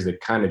years, they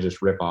kind of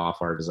just rip off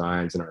our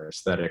designs and our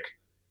aesthetic,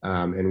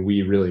 and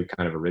we really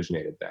kind of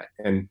originated that.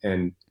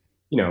 And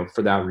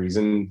for that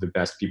reason, the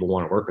best people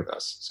want to work with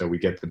us. So we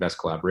get the best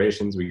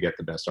collaborations, we get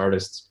the best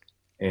artists,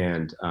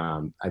 and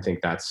I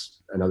think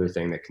that's another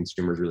thing that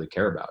consumers really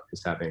care about,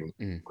 is having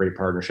Mm. great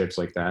partnerships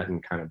like that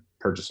and kind of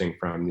purchasing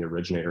from the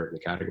originator of the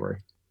category.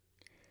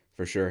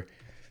 For sure.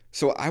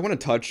 So I want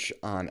to touch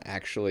on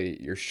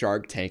actually your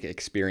Shark Tank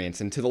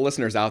experience, and to the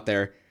listeners out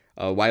there,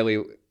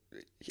 Wiley,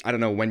 I don't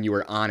know when you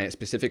were on it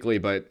specifically,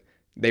 but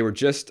they were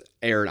just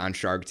aired on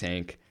Shark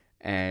Tank.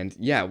 And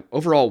yeah,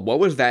 overall, what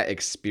was that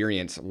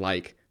experience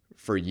like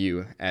for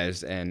you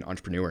as an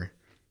entrepreneur?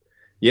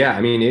 Yeah,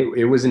 I mean,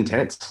 it was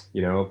intense,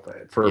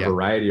 for a Yeah.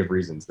 variety of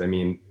reasons. I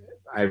mean,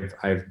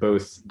 I've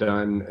both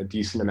done a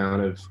decent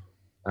amount of,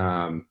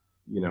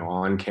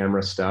 on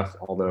camera stuff,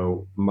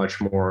 although much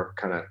more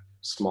kind of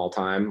small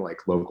time, like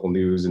local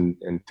news and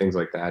things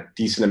like that.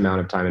 Decent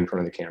amount of time in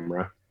front of the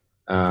camera.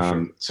 For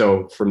sure.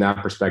 So from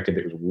that perspective,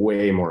 it was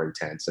way more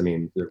intense. I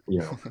mean,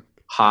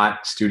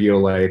 hot studio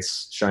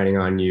lights shining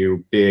on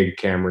you, big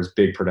cameras,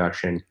 big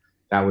production.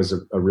 That was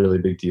a really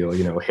big deal.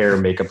 Hair,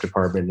 makeup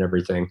department, and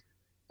everything.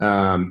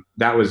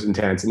 That was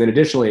intense. And then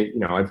additionally,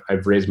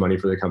 I've raised money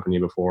for the company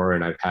before,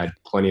 and I've had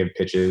plenty of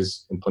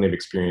pitches and plenty of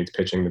experience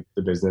pitching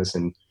the business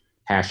and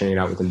hashing it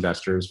out with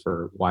investors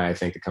for why I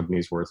think the company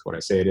is worth what I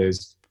say it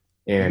is.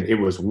 And Mhm. it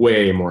was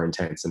way more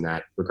intense in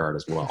that regard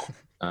as well.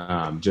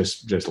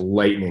 Just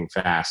lightning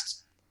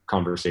fast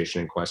conversation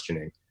and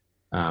questioning.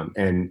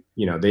 And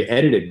they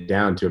edited it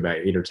down to about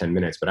 8 or 10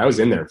 minutes, but I was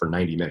in there for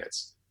 90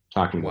 minutes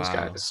talking to those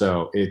guys. Wow.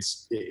 So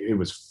it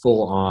was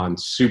full on,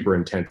 super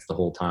intense the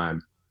whole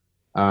time.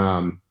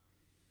 um,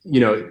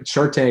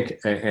 Shark Tank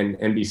and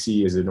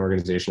NBC is an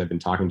organization I've been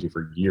talking to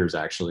for years.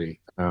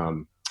 Actually,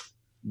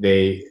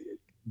 they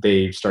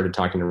they started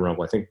talking to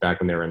Rumble, I think, back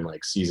when they were in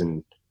like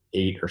season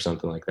 8 or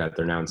something like that.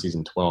 They're now in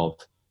season 12.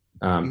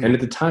 And Mhm. at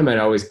the time, I'd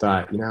always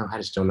thought, I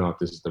just don't know if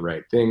this is the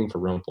right thing for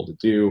Rumble to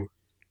do.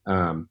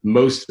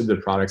 Most of the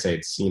products I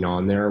had seen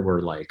on there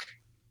were like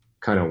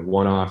kind of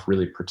one-off,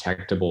 really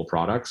protectable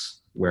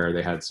products where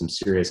they had some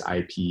serious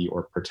IP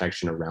or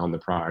protection around the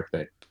product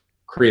that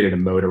created a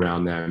moat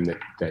around them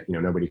that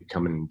nobody could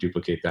come and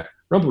duplicate that.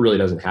 Rumble really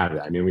doesn't have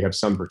that. I mean, we have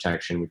some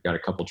protection. We've got a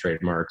couple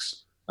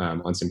trademarks.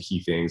 on some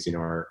key things,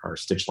 our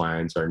stitch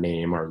lines, our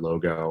name, our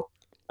logo,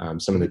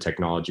 some of the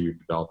technology we've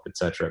developed, et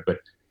cetera. But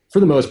for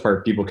the most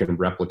part, people can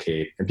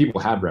replicate, and people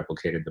have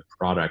replicated the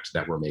product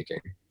that we're making.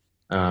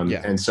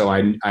 And so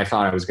I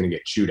thought I was going to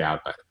get chewed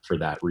out for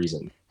that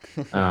reason.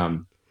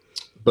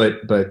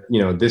 But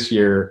this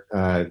year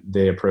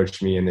they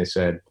approached me and they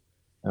said,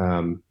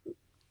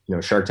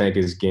 Shark Tank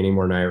is gaining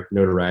more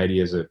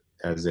notoriety as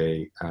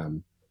a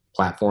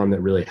platform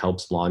that really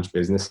helps launch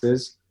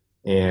businesses,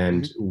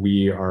 and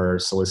we are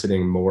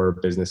soliciting more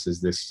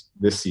businesses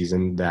this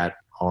season that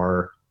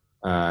are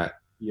a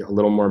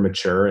little more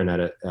mature and at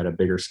a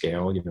bigger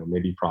scale,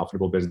 maybe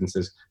profitable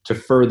businesses, to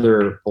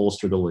further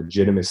bolster the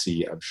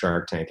legitimacy of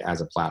Shark Tank as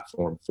a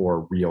platform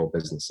for real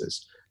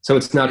businesses. So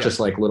it's not just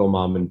like little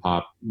mom and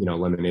pop,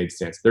 lemonade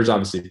stands. There's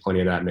obviously plenty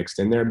of that mixed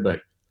in there,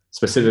 but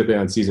specifically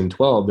on season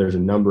 12, there's a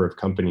number of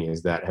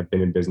companies that have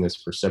been in business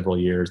for several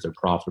years. They're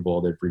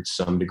profitable. They've reached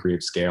some degree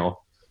of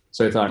scale.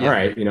 So I thought, all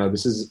right,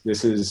 this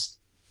is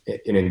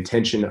an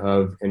intention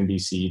of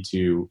NBC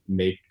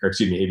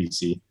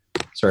ABC.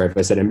 Sorry if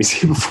I said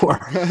NBC before.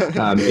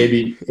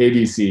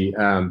 ABC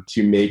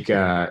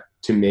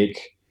to make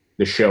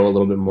the show a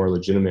little bit more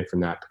legitimate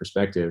from that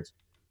perspective.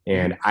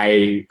 And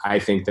I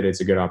think that it's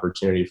a good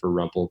opportunity for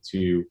Rumple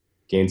to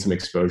gain some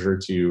exposure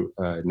to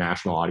a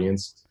national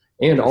audience.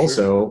 And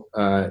also,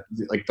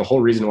 like the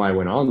whole reason why I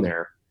went on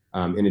there,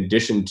 in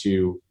addition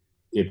to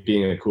it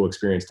being a cool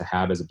experience to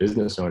have as a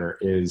business owner,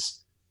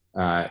 is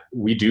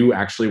we do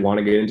actually want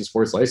to get into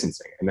sports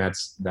licensing. And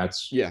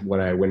that's what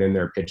I went in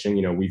there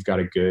pitching. We've got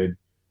a good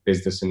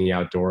business in the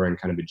outdoor and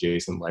kind of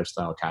adjacent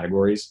lifestyle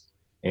categories.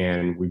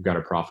 And we've got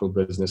a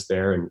profitable business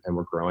there and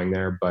we're growing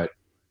there. But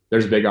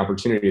there's a big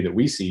opportunity that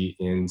we see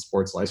in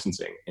sports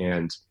licensing.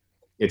 And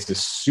it's a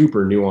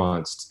super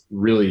nuanced,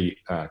 really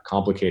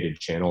complicated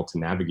channel to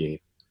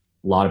navigate.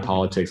 A lot of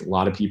politics, a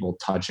lot of people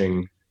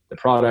touching the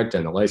product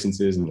and the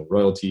licenses and the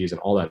royalties and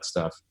all that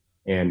stuff.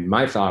 And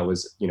my thought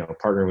was,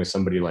 partnering with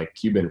somebody like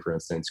Cuban, for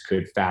instance,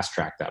 could fast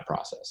track that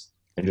process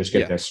and just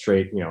get that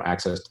straight,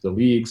 access to the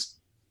leagues.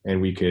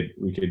 And we could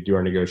do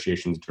our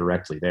negotiations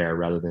directly there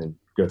rather than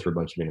go through a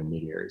bunch of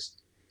intermediaries.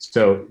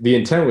 So the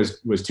intent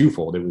was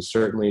twofold. It was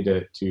certainly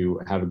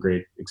to have a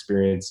great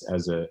experience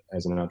as an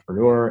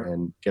entrepreneur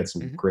and get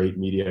some great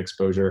media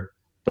exposure,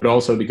 but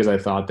also because I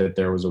thought that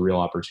there was a real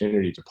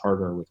opportunity to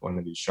partner with one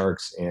of these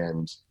sharks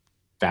and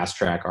fast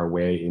track our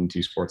way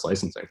into sports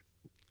licensing.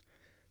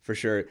 For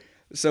sure.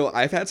 So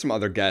I've had some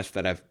other guests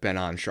that have been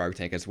on Shark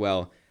Tank as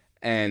well.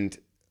 And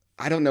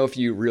I don't know if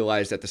you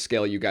realized at the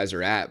scale you guys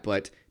are at,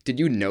 but did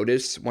you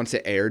notice once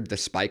it aired the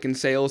spike in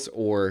sales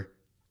or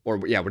what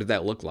did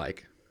that look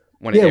like?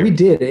 We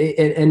did.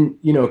 And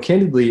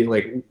candidly,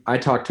 like I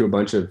talked to a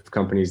bunch of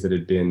companies that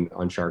had been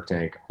on Shark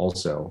Tank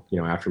also,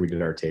 after we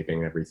did our taping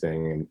and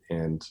everything,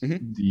 and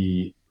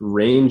the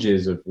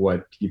ranges of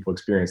what people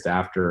experienced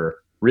after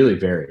really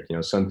varied.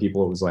 Some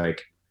people, it was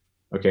like,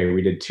 okay,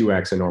 we did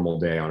 2x a normal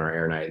day on our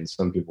air night. And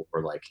some people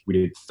were like, we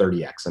did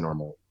 30x a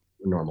normal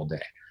day.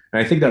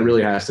 And I think that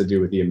really has to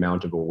do with the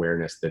amount of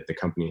awareness that the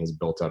company has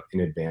built up in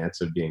advance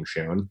of being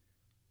shown.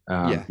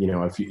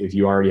 If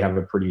you already have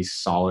a pretty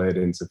solid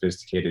and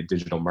sophisticated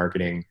digital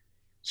marketing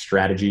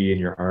strategy and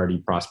you're already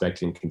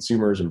prospecting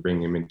consumers and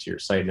bringing them into your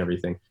site and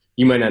everything,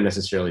 you might not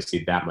necessarily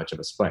see that much of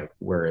a spike.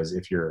 Whereas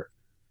if you're,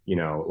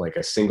 like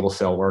a single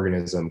cell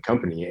organism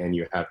company and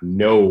you have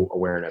no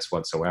awareness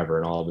whatsoever,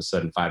 and all of a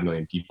sudden 5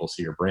 million people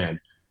see your brand,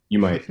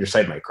 your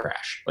site might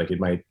crash. Like it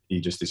might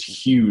be just this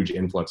huge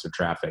influx of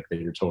traffic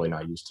that you're totally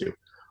not used to.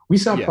 We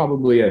saw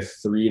probably a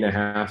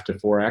 3.5 to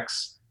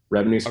 4x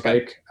revenue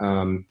spike,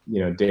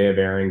 day of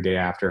airing, day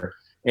after.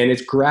 And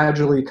it's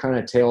gradually kind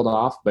of tailed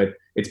off, but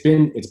it's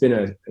been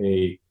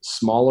a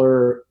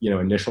smaller,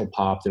 initial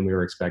pop than we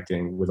were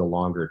expecting with a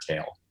longer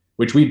tail,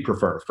 which we'd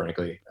prefer,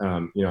 frankly.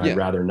 I'd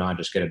rather not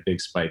just get a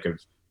big spike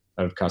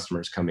of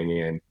customers coming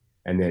in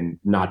and then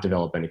not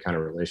develop any kind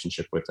of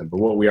relationship with them. But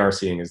what we are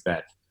seeing is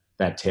that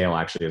tail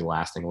actually is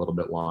lasting a little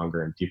bit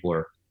longer, and people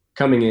are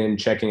coming in,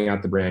 checking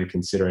out the brand,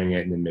 considering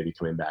it, and then maybe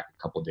coming back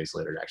a couple of days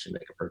later to actually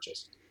make a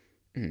purchase.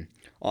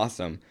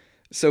 Awesome.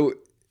 So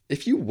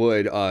if you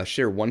would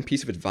share one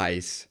piece of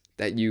advice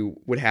that you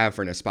would have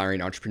for an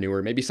aspiring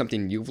entrepreneur, maybe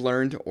something you've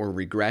learned or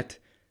regret,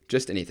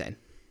 just anything.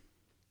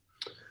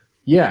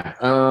 Yeah.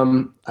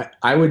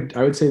 I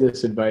would say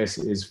this advice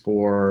is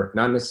for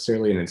not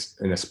necessarily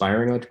an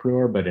aspiring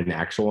entrepreneur, but an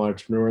actual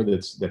entrepreneur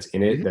that's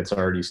in it, that's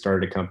already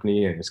started a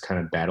company and is kind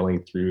of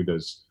battling through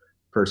those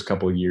first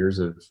couple of years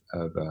of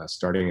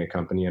starting a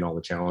company and all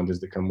the challenges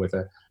that come with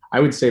it. I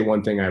would say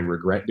one thing I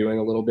regret doing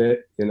a little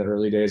bit in the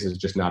early days is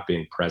just not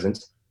being present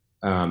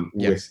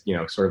with,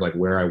 sort of like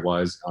where I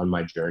was on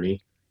my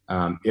journey.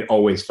 It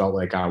always felt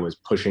like I was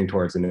pushing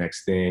towards the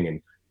next thing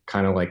and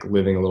kind of like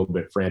living a little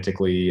bit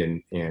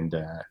frantically and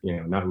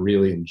not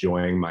really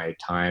enjoying my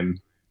time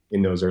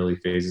in those early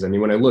phases. I mean,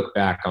 when I look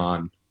back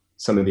on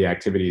some of the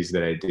activities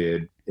that I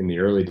did in the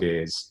early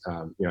days,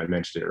 I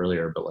mentioned it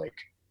earlier, but like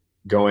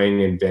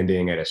going and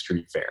vending at a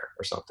street fair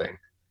or something,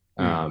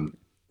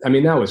 I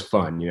mean, that was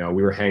fun.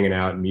 We were hanging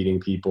out, meeting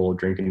people,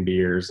 drinking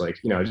beers, like,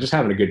 just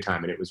having a good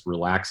time. And it was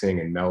relaxing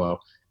and mellow.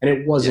 And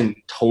it wasn't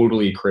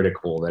totally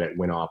critical that it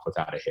went off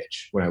without a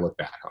hitch when I look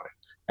back on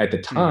it. At the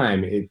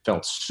time, it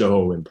felt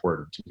so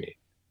important to me.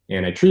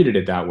 And I treated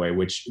it that way,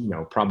 which,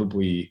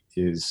 probably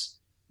is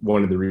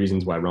one of the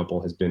reasons why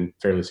Rumpl has been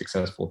fairly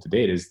successful to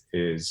date is,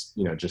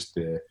 just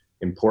the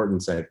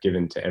importance I've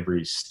given to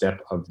every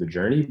step of the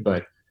journey.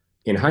 But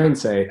in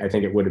hindsight, I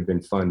think it would have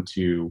been fun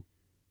to,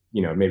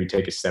 maybe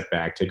take a step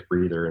back, take a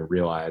breather, and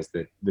realize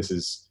that this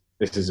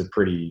is a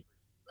pretty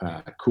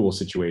cool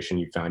situation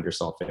you found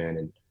yourself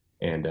in,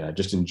 and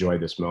just enjoy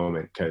this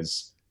moment,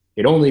 because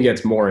it only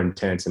gets more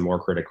intense and more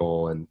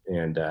critical, and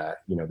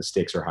the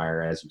stakes are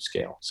higher as you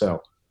scale.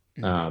 So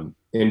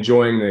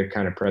enjoying the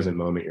kind of present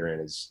moment you're in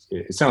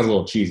it sounds a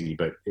little cheesy,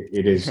 but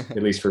it is,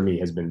 at least for me,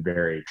 has been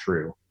very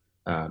true.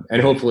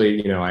 And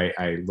hopefully,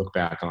 I look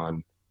back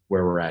on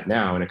where we're at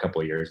now in a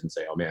couple of years and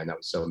say, oh man, that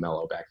was so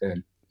mellow back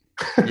then.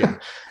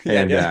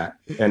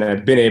 And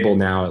I've been able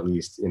now, at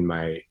least in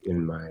my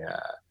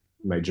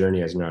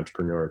journey as an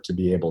entrepreneur, to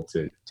be able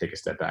to take a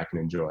step back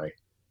and enjoy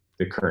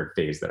the current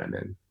phase that I'm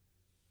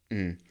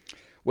in.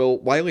 Well,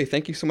 Wiley,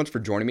 thank you so much for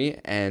joining me.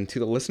 And to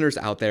the listeners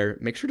out there,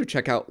 make sure to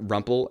check out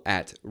Rumpl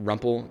at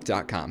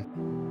rumpl.com.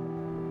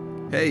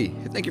 Hey,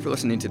 thank you for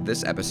listening to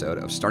this episode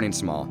of Starting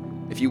Small.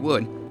 If you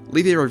would,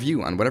 leave a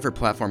review on whatever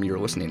platform you're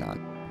listening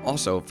on.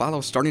 Also,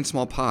 follow Starting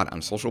Small Pod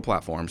on social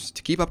platforms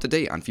to keep up to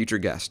date on future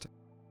guests.